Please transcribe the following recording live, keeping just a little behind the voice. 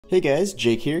Hey guys,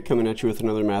 Jake here, coming at you with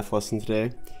another math lesson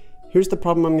today. Here's the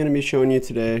problem I'm going to be showing you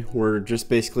today. We're just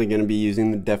basically going to be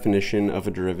using the definition of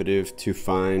a derivative to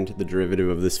find the derivative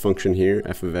of this function here,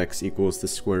 f of x equals the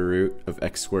square root of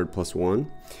x squared plus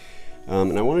 1.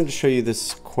 And I wanted to show you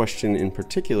this question in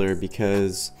particular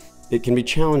because it can be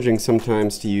challenging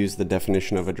sometimes to use the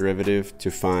definition of a derivative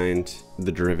to find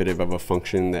the derivative of a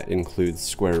function that includes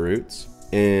square roots.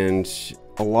 And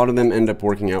a lot of them end up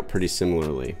working out pretty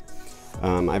similarly.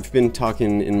 I've been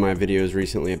talking in my videos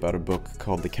recently about a book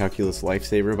called the Calculus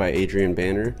Lifesaver by Adrian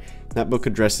Banner. That book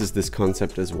addresses this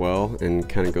concept as well and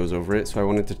kind of goes over it, so I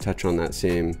wanted to touch on that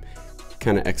same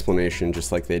kind of explanation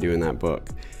just like they do in that book.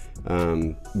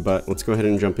 But let's go ahead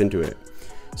and jump into it.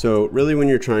 So really, when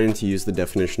you're trying to use the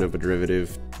definition of a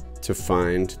derivative to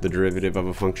find the derivative of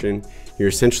a function, you're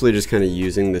essentially just kind of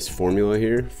using this formula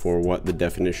here for what the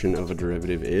definition of a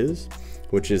derivative is,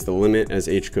 which is the limit as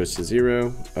h goes to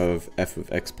 0 of f of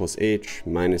x plus h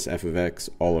minus f of x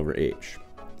all over h.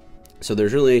 So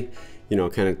there's really,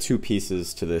 kind of two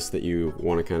pieces to this that you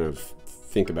want to kind of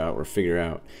think about or figure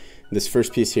out. This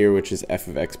first piece here, which is f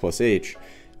of x plus h,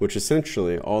 which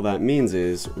essentially all that means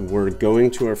is we're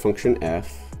going to our function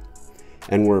f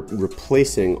and we're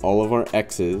replacing all of our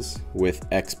x's with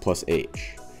x plus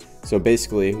h. So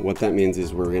basically what that means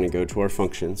is we're going to go to our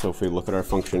function. So if we look at our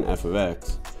function f of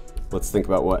x, let's think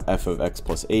about what f of x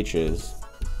plus h is.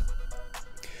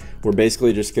 We're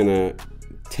basically just going to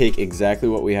take exactly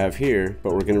what we have here,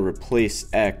 but we're going to replace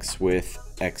x with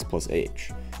x plus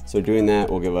h. So doing that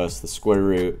will give us the square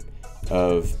root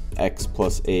of x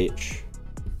plus h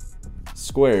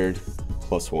squared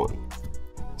plus 1.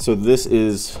 So this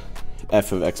is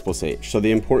f of x plus h. So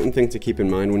the important thing to keep in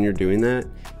mind when you're doing that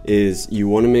is you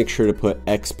want to make sure to put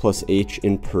x plus h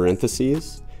in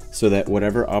parentheses, so that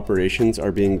whatever operations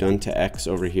are being done to x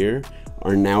over here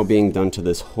are now being done to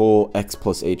this whole x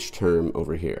plus h term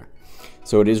over here.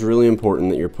 So it is really important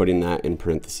that you're putting that in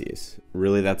parentheses.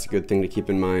 Really, that's a good thing to keep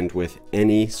in mind with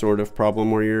any sort of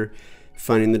problem where you're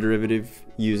finding the derivative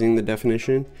using the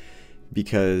definition,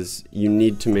 because you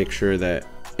need to make sure that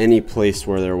any place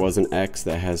where there was an x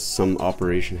that has some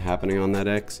operation happening on that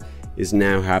x is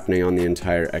now happening on the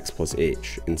entire x plus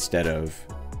h instead of,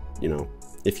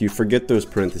 if you forget those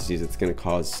parentheses, it's going to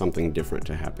cause something different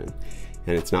to happen,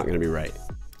 and it's not going to be right.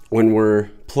 When we're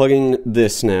plugging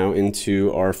this now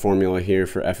into our formula here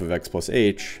for f of x plus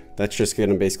h, that's just going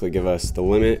to basically give us the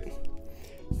limit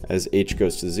as h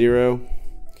goes to 0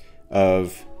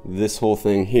 of this whole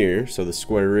thing here, so the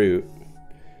square root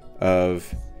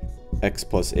of x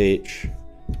plus h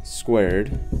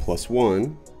squared plus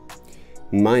 1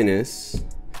 minus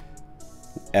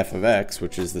f of x,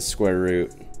 which is the square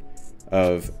root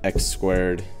of x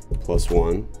squared plus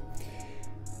 1,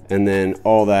 and then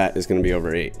all that is going to be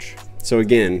over h. So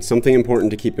again, something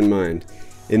important to keep in mind.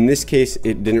 In this case,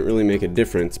 it didn't really make a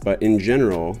difference, but in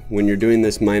general, when you're doing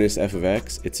this minus f of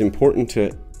x, it's important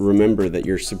to remember that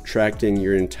you're subtracting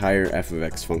your entire f of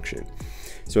x function.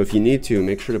 So if you need to,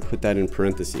 make sure to put that in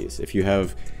parentheses. If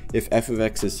f of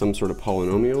x is some sort of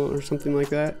polynomial or something like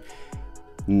that,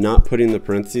 not putting the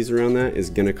parentheses around that is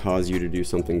going to cause you to do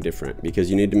something different, because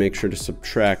you need to make sure to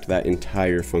subtract that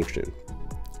entire function.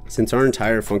 Since our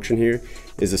entire function here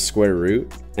is a square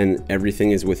root and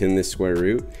everything is within this square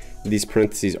root, these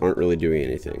parentheses aren't really doing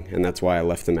anything, and that's why I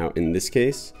left them out in this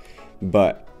case.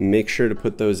 But make sure to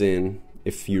put those in.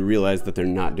 If you realize that they're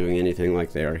not doing anything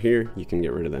like they are here, you can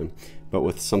get rid of them. But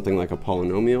with something like a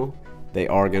polynomial, they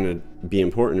are going to be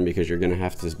important because you're going to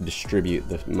have to distribute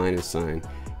the minus sign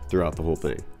throughout the whole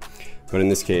thing. But in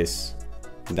this case,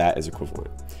 that is equivalent.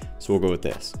 So we'll go with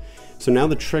this. So now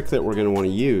the trick that we're going to want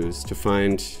to use to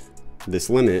find this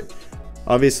limit,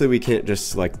 obviously we can't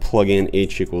just like plug in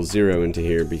h equals 0 into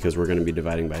here because we're going to be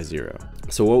dividing by 0.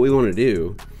 So what we want to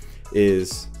do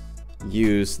is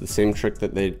use the same trick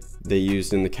that they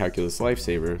used in the Calculus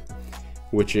Lifesaver,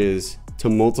 which is to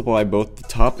multiply both the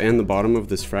top and the bottom of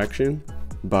this fraction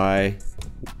by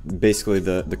basically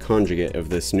the conjugate of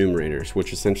this numerator,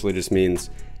 which essentially just means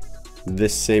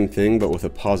this same thing but with a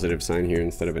positive sign here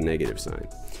instead of a negative sign.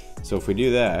 So if we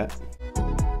do that,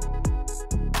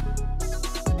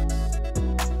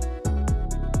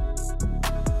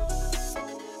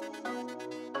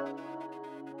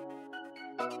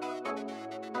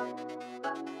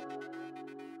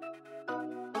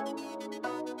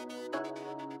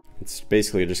 it's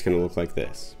basically just going to look like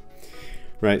this.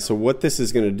 Right, so what this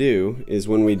is going to do is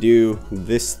when we do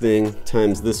this thing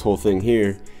times this whole thing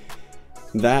here,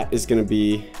 that is going to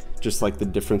be just like the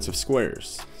difference of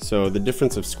squares. So the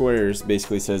difference of squares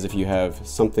basically says if you have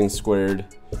something squared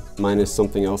minus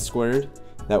something else squared,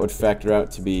 that would factor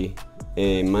out to be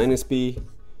a minus b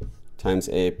times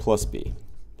a plus b,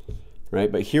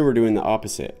 right? But here we're doing the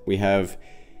opposite. We have,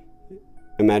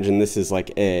 imagine this is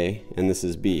like a and this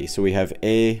is b. So we have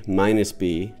a minus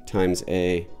b times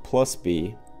a plus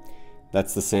b.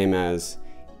 That's the same as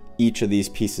each of these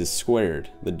pieces squared,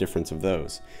 the difference of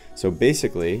those. So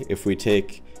basically, if we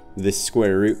take this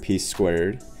square root piece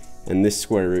squared and this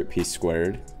square root piece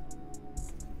squared,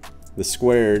 the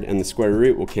squared and the square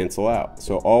root will cancel out.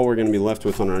 So all we're going to be left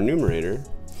with on our numerator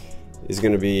is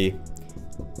going to be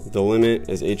the limit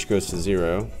as h goes to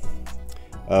 0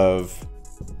 of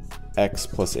x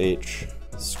plus h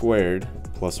squared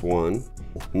plus 1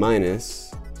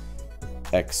 minus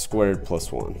x squared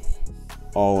plus 1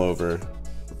 all over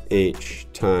h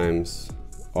times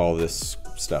all this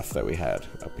stuff that we had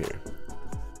up here.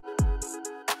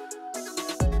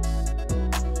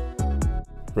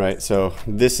 Right, so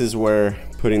this is where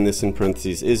putting this in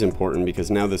parentheses is important, because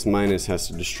now this minus has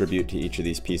to distribute to each of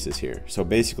these pieces here. So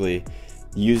basically,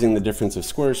 using the difference of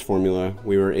squares formula,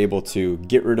 we were able to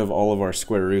get rid of all of our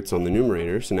square roots on the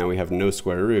numerator, so now we have no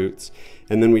square roots,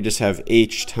 and then we just have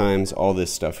h times all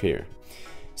this stuff here.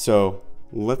 So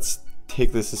let's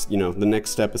take this, the next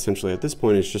step essentially at this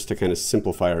point is just to kind of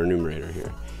simplify our numerator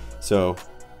here. So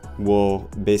we'll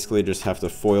basically just have to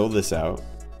FOIL this out.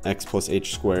 X plus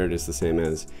h squared is the same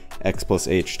as x plus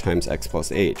h times x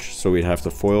plus h. So we'd have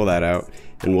to FOIL that out,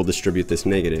 and we'll distribute this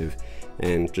negative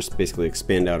and just basically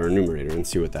expand out our numerator and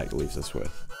see what that leaves us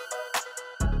with.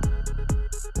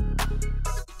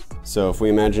 So if we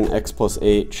imagine x plus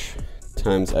h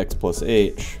times x plus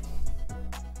h,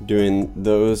 doing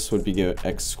those would be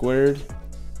x squared.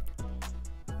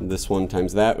 This one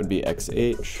times that would be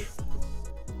xh.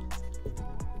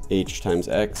 H times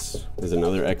x is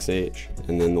another xh,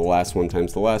 and then the last one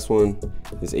times the last one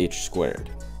is h squared.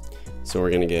 So we're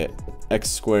going to get x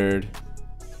squared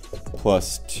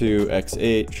plus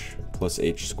 2xh plus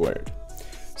h squared.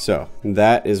 So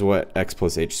that is what x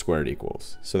plus h squared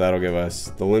equals. So that'll give us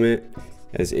the limit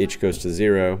as h goes to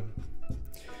 0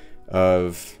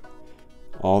 of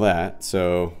all that.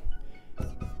 So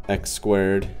x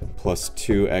squared plus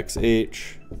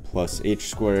 2xh plus h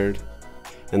squared.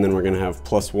 And then we're going to have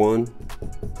plus 1.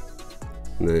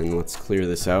 And then let's clear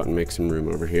this out and make some room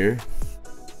over here.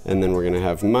 And then we're going to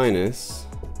have minus.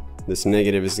 This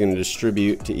negative is going to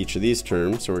distribute to each of these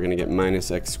terms. So we're going to get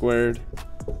minus x squared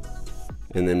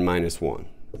and then minus 1.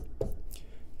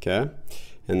 Okay?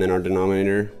 And then our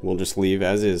denominator we'll just leave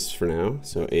as is for now.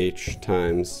 So h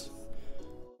times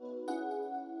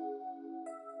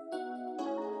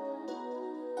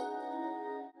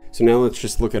So now let's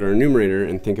just look at our numerator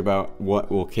and think about what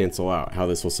will cancel out, how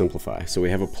this will simplify. So we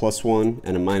have a plus 1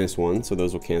 and a minus 1, so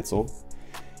those will cancel.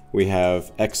 We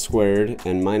have x squared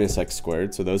and minus x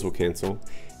squared, so those will cancel.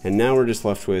 And now we're just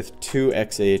left with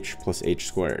 2xh plus h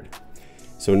squared.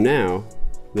 So now,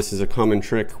 this is a common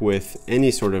trick with any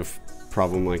sort of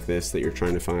problem like this that you're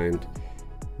trying to find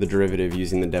the derivative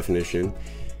using the definition.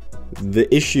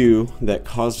 The issue that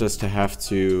caused us to have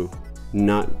to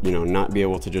not be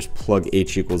able to just plug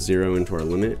h equals 0 into our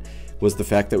limit was the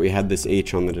fact that we had this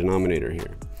h on the denominator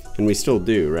here. And we still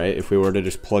do, right? If we were to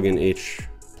just plug in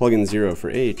 0 for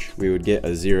h, we would get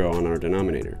a 0 on our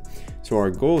denominator. So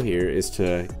our goal here is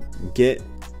to get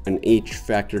an h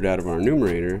factored out of our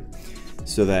numerator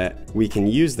so that we can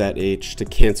use that h to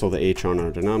cancel the h on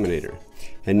our denominator.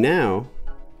 And now,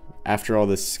 after all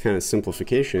this kind of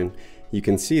simplification, you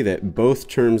can see that both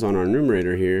terms on our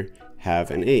numerator here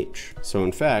have an h. So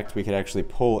in fact, we could actually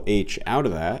pull h out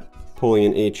of that. Pulling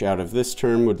an h out of this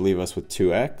term would leave us with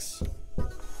 2x.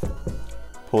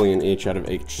 Pulling an h out of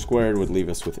h squared would leave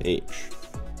us with h.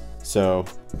 So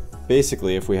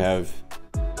basically, if we have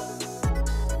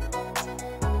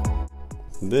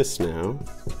this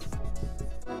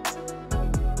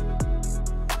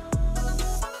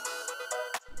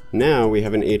now, we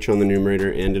have an h on the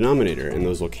numerator and denominator, and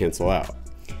those will cancel out.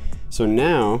 So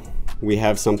now we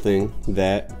have something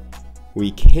that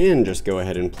we can just go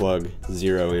ahead and plug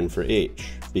 0 in for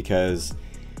h, because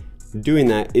doing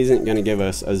that isn't going to give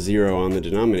us a 0 on the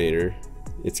denominator.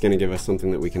 It's going to give us something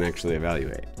that we can actually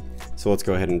evaluate. So let's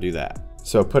go ahead and do that.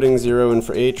 So putting 0 in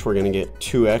for h, we're going to get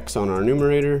 2x on our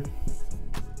numerator,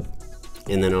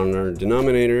 and then on our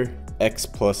denominator, x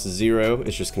plus 0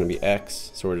 is just going to be x.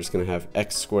 So we're just going to have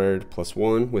x squared plus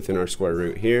 1 within our square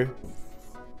root here.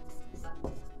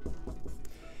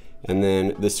 And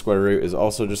then this square root is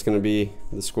also just going to be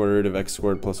the square root of x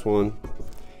squared plus 1.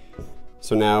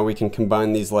 So now we can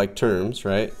combine these like terms,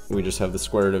 right? We just have the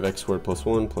square root of x squared plus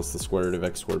 1 plus the square root of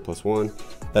x squared plus 1.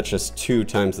 That's just 2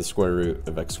 times the square root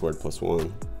of x squared plus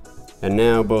 1. And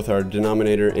now both our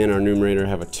denominator and our numerator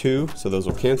have a 2, so those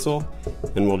will cancel.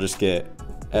 And we'll just get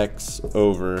x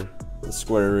over the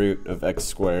square root of x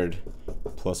squared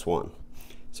plus 1.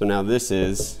 So now this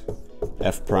is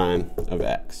f prime of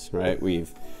x, right?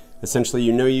 We've essentially,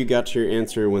 you know, you got to your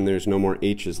answer when there's no more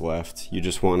h's left. You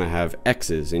just want to have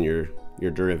x's in your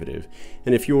derivative.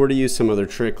 And if you were to use some other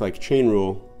trick like chain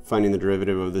rule, finding the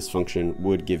derivative of this function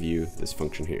would give you this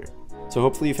function here. So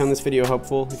hopefully you found this video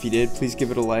helpful. If you did, please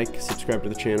give it a like, subscribe to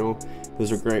the channel.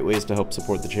 Those are great ways to help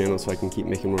support the channel so I can keep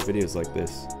making more videos like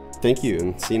this. Thank you,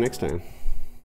 and see you next time.